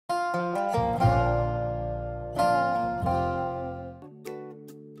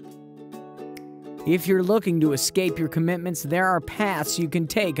If you're looking to escape your commitments, there are paths you can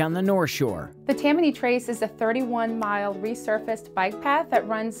take on the North Shore. The Tammany Trace is a 31-mile resurfaced bike path that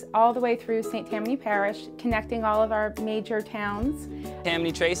runs all the way through St. Tammany Parish, connecting all of our major towns.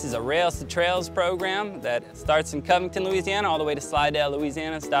 Tammany Trace is a Rails to Trails program that starts in Covington, Louisiana, all the way to Slidell,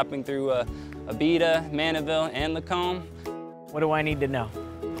 Louisiana, stopping through Abita, Mandeville, and Lacombe. What do I need to know?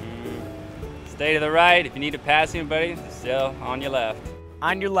 Stay to the right. If you need to pass anybody, still on your left.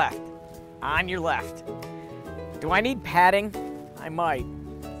 On your left. On your left. Do I need padding? I might.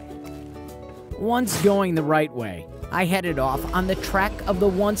 Once going the right way, I headed off on the track of the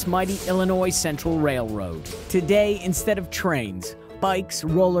once mighty Illinois Central Railroad. Today, instead of trains, bikes,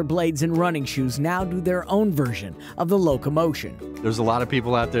 rollerblades, and running shoes now do their own version of the locomotion. There's a lot of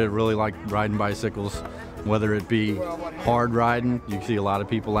people out there that really like riding bicycles, whether it be hard riding. You see a lot of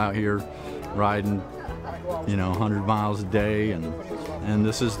people out here riding, 100 miles a day, and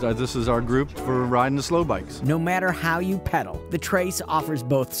this is our group for riding the slow bikes. No matter how you pedal, the Trace offers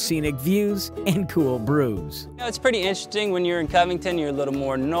both scenic views and cool brews. It's pretty interesting when you're in Covington. You're a little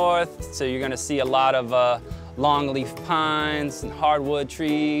more north, so you're going to see a lot of longleaf pines and hardwood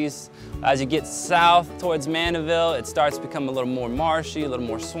trees. As you get south towards Mandeville, it starts to become a little more marshy, a little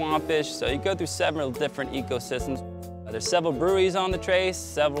more swampish, so you go through several different ecosystems. There's several breweries on the Trace,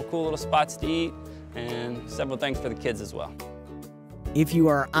 several cool little spots to eat, and several things for the kids as well. If you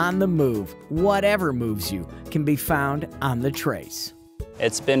are on the move, whatever moves you can be found on the Trace.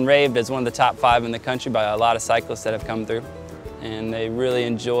 It's been raved as one of the top 5 in the country by a lot of cyclists that have come through, and they really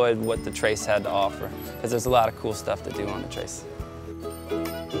enjoyed what the Trace had to offer, because there's a lot of cool stuff to do on the Trace.